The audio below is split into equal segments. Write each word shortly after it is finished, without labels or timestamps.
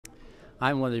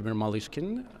I'm Vladimir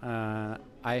Malyshkin.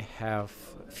 I have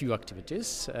a few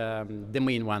activities. The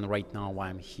main one right now, why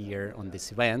I'm here on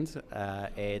this event,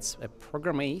 it's a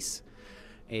program ACE.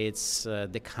 It's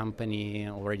the company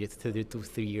already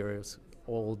 3 years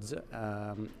old,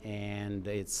 and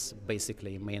it's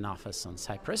basically main office on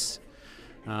Cyprus.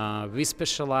 We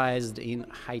specialized in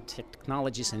high-tech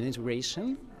technologies and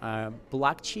integration,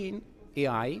 blockchain,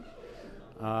 AI,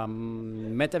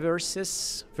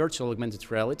 metaverses, virtual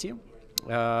augmented reality.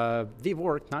 We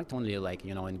work not only in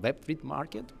Web3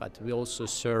 market, but we also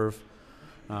serve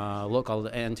local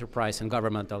enterprise and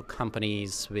governmental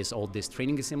companies with all these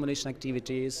training and simulation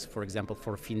activities. For example,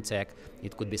 for fintech,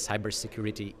 it could be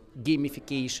cybersecurity,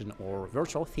 gamification, or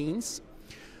virtual things.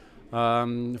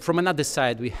 From another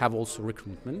side, we have also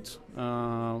recruitment.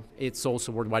 It's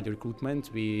also worldwide recruitment.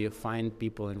 We find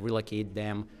people and relocate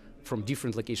them from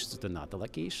different locations to another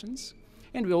locations.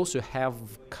 And we also have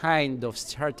kind of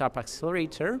startup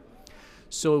accelerator.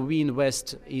 So we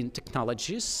invest in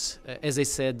technologies. As I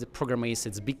said, Program ACE,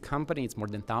 it's a big company. It's more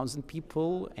than 1,000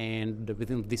 people. And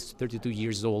within this 32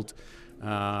 years old,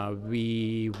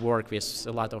 we work with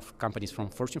a lot of companies from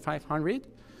Fortune 500.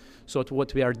 So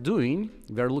what we are doing,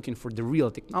 we are looking for the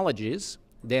real technologies.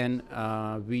 Then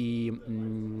we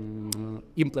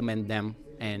implement them.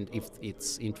 And if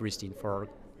it's interesting for our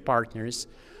partners,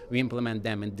 we implement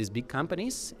them in these big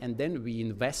companies, and then we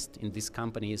invest in these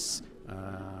companies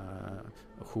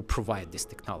who provide these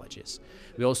technologies.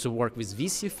 We also work with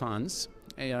VC funds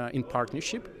in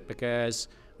partnership because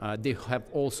they have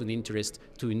also an interest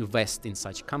to invest in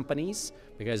such companies,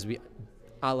 because we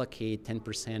allocate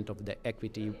 10% of the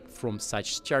equity from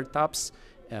such startups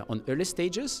on early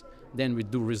stages. Then we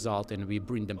do result and we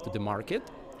bring them to the market,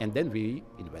 and then we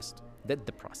invest. That's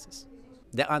the process.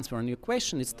 The answer on your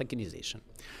question is tokenization.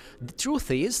 The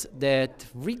truth is that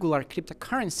regular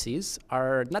cryptocurrencies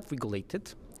are not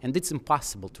regulated, and it's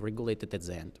impossible to regulate it at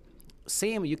the end.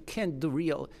 Same, you can't do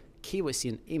real KYC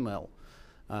and email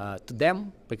to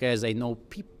them, because I know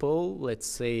people, let's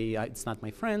say, it's not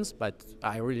my friends, but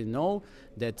I really know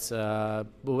that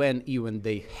when even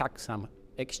they hack some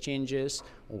exchanges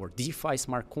or DeFi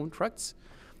smart contracts,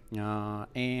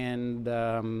 and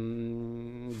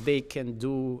they can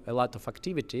do a lot of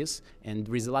activities, and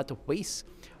there is a lot of ways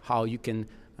how you can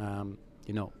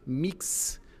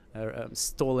mix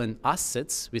stolen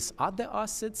assets with other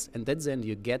assets, and at the end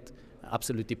you get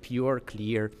absolutely pure,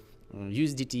 clear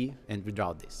USDT and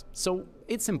without this. So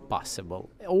it's impossible,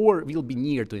 or will be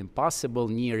near to impossible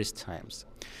nearest times.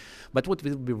 But what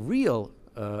will be real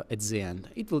at the end,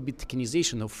 it will be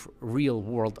tokenization of real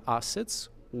world assets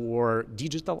or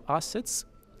digital assets.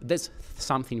 That's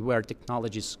something where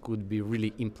technologies could be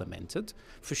really implemented.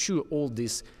 For sure, all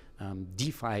these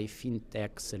DeFi,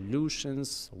 fintech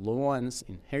solutions, loans,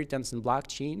 inheritance, and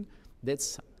blockchain,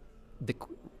 that's the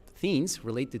things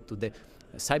related to the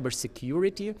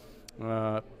cybersecurity,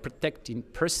 protecting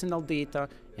personal data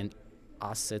and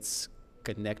assets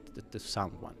connected to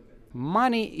someone.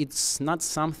 Money, it's not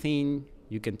something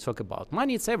you can talk about.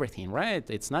 Money, it's everything, right?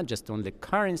 It's not just only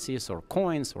currencies or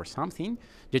coins or something.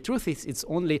 The truth is, it's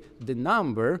only the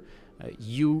number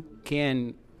you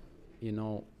can,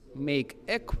 make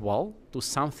equal to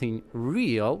something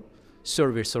real,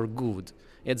 service or good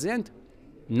at the end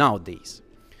nowadays.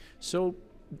 So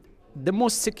the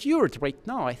most secured right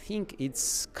now, I think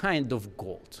it's kind of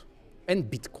gold and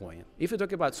Bitcoin. If you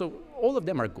talk about, so all of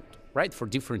them are good, right, for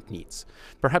different needs.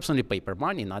 Perhaps only paper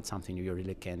money, not something you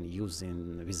really can use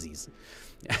in with ease.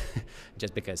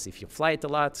 Just because if you fly it a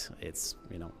lot, it's,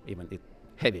 even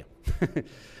heavier.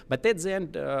 But at the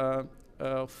end,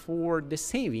 for the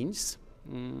savings,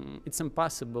 it's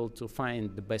impossible to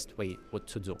find the best way what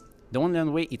to do. The only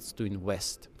way is to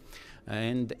invest.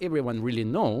 And everyone really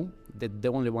know that the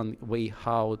only one way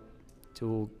how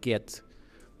to get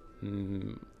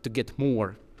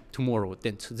more tomorrow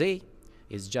than today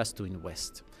is just to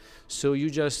invest. So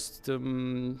you just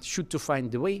should to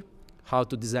find the way how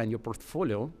to design your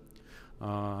portfolio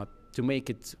to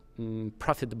make it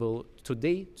profitable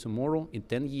today, tomorrow, in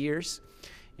 10 years.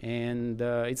 And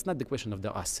it's not the question of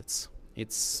the assets.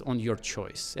 It's on your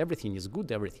choice. Everything is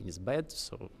good, everything is bad.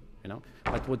 So,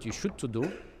 but what you should to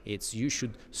do is you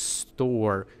should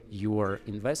store your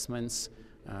investments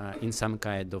in some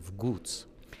kind of goods.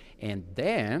 And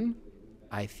then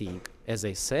I think, as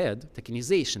I said,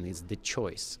 tokenization is the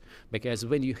choice, because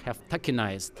when you have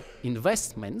tokenized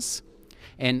investments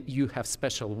and you have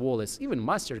special wallets, even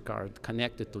MasterCard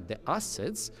connected to the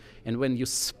assets, and when you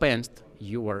spend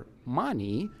your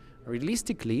money,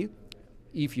 realistically,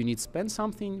 if you need to spend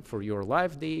something for your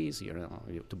life days,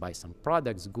 to buy some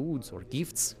products, goods, or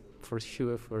gifts, for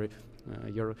sure, for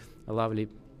your lovely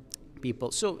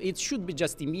people. So it should be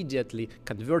just immediately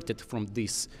converted from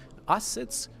these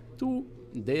assets to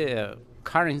the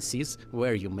currencies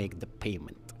where you make the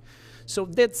payment. So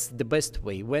that's the best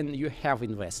way. When you have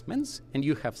investments and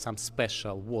you have some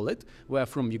special wallet where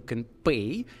from you can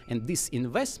pay, and these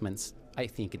investments, I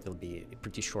think it will be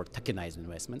pretty short tokenized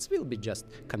investments, will be just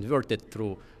converted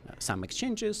through some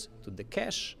exchanges to the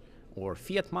cash or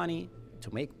fiat money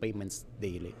to make payments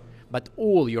daily. But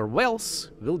all your wealth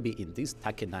will be in these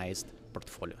tokenized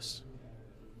portfolios.